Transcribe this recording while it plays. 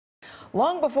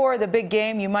Long before the big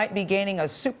game, you might be gaining a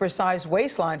supersized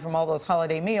waistline from all those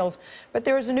holiday meals, but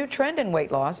there is a new trend in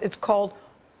weight loss. It's called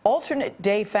alternate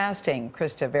day fasting.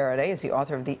 Krista Varady is the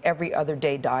author of the Every Other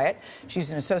Day Diet.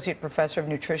 She's an associate professor of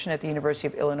nutrition at the University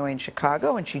of Illinois in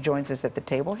Chicago, and she joins us at the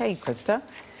table. Hey, Krista.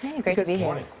 Hey, great to be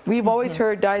here. We've always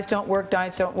heard diets don't work,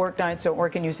 diets don't work, diets don't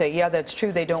work, and you say, yeah, that's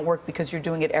true, they don't work because you're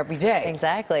doing it every day.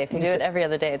 Exactly. If you do it every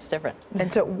other day, it's different.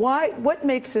 And so what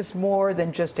makes this more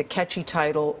than just a catchy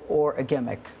title or a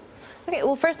gimmick? Okay,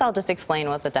 well, first I'll just explain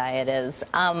what the diet is.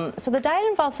 So the diet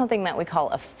involves something that we call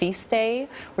a feast day,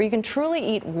 where you can truly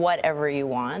eat whatever you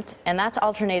want, and that's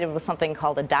alternated with something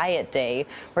called a diet day,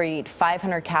 where you eat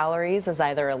 500 calories as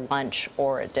either a lunch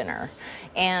or a dinner.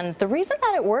 And the reason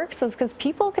that it works is because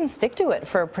people can stick to it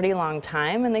for a pretty long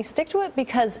time, and they stick to it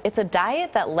because it's a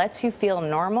diet that lets you feel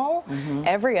normal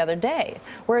every other day.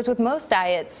 Whereas with most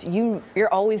diets,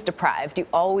 you're always deprived. You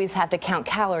always have to count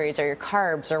calories or your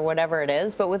carbs or whatever it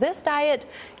is. But with this diet,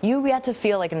 you get to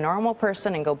feel like a normal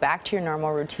person and go back to your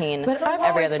normal routine every other day. But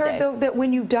I've always heard, though, that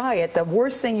when you diet, the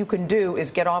worst thing you can do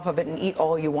is get off of it and eat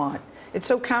all you want. It's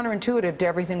so counterintuitive to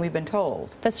everything we've been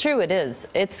told. That's true, it is.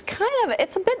 It's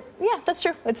a bit, yeah, that's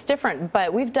true. It's different,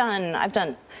 but I've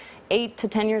done 8 to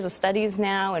 10 years of studies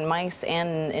now in mice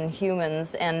and in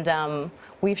humans, and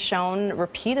we've shown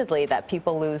repeatedly that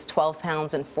people lose 12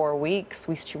 pounds in 4 weeks.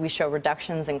 We show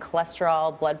reductions in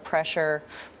cholesterol, blood pressure,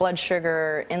 blood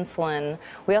sugar, insulin.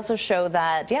 We also show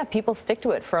that, yeah, people stick to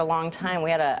it for a long time.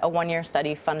 We had a 1-year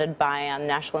study funded by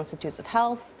National Institutes of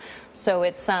Health. So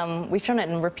we've shown it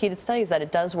in repeated studies that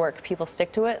it does work. People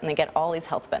stick to it and they get all these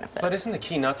health benefits. But isn't the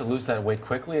key not to lose that weight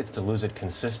quickly? It's to lose it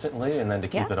consistently and then to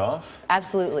keep it off?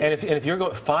 Absolutely. And if you're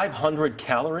going 500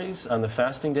 calories on the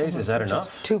fasting days, is that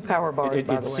enough? 2 power bars, by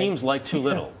the way. It seems like too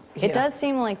little. It does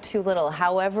seem like too little.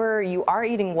 However, you are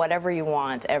eating whatever you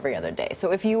want every other day.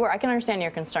 So if you were, I can understand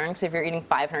your concern, because if you're eating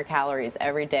 500 calories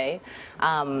every day,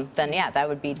 then yeah, that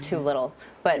would be too little.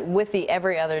 But with the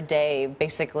every other day,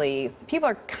 basically, people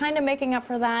are kind of making up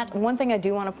for that. One thing I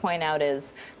do want to point out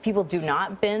is people do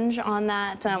not binge on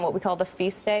that, what we call the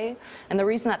feast day. And the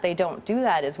reason that they don't do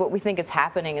that is what we think is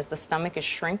happening is the stomach is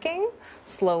shrinking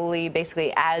slowly,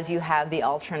 basically, as you have the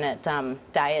alternate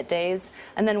diet days.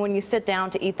 And then when you sit down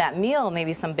to eat that meal,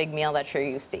 maybe some big meal that you're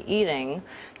used to eating,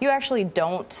 you actually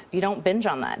don't binge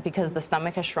on that because the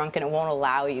stomach has shrunk and it won't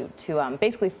allow you to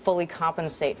basically fully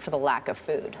compensate for the lack of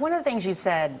food. One of the things you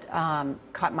said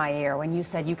caught my ear when you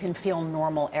said you can feel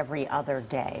normal every other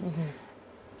day.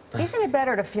 Isn't it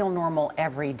better to feel normal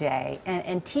every day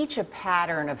and teach a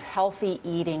pattern of healthy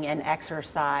eating and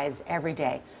exercise every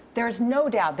day? There's no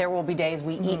doubt there will be days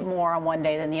we eat more on one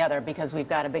day than the other because we've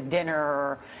got a big dinner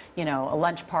or, you know, a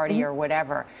lunch party or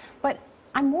whatever. But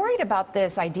I'm worried about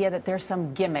this idea that there's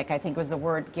some gimmick, I think was the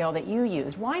word, Gil, that you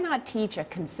used. Why not teach a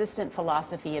consistent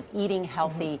philosophy of eating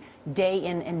healthy day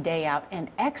in and day out and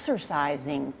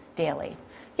exercising daily?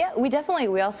 Yeah, we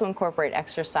also incorporate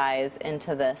exercise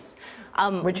into this.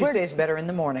 Which you say is better in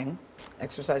the morning.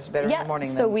 Exercise is better in the morning.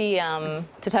 So we, to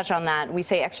touch on that, we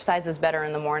say exercise is better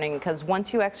in the morning because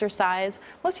once you exercise,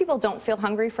 most people don't feel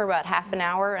hungry for about half an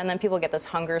hour, and then people get this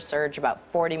hunger surge about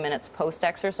 40 minutes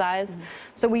post-exercise.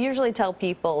 So we usually tell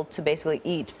people to basically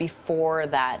eat before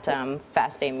that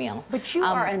fast day meal. But you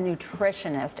are a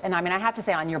nutritionist, and I mean, I have to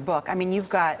say on your book, I mean, you've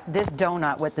got this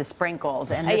donut with the sprinkles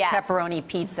and this pepperoni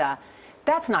pizza.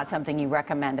 That's not something you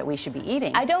recommend that we should be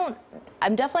eating.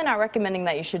 I'm definitely not recommending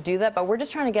that you should do that, but we're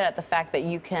just trying to get at the fact that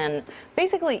you can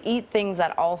basically eat things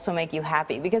that also make you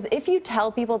happy. Because if you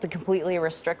tell people to completely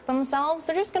restrict themselves,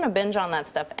 they're just going to binge on that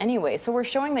stuff anyway. So we're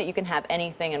showing that you can have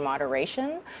anything in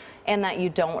moderation and that you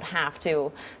don't have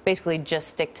to basically just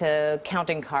stick to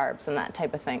counting carbs and that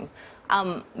type of thing.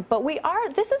 But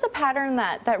this is a pattern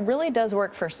that really does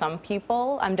work for some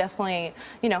people. I'm definitely,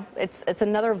 you know, it's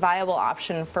another viable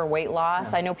option for weight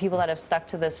loss. I know people that have stuck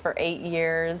to this for 8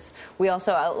 years. We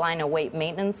also outline a weight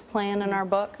maintenance plan in our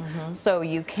book. So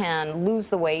you can lose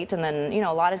the weight, and then, you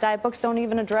know, a lot of diet books don't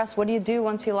even address what do you do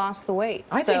once you lost the weight.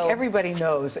 I think everybody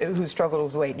knows who struggled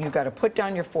with weight. You've got to put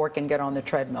down your fork and get on the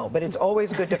treadmill. But it's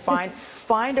always good to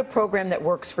find a program that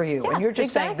works for you. Yeah, and you're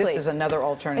just saying this is another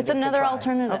alternative. It's another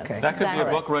alternative. Okay. That could be a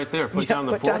book right there. Put down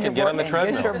the fork and get on the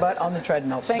treadmill. Get your butt on the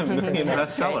treadmill. Thank you. It's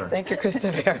a bestseller. Thank you,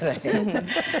 Krista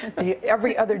Varady. The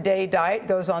Every Other Day Diet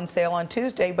goes on sale on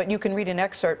Tuesday, but you can read an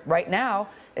excerpt right now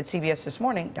at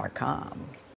cbsthismorning.com.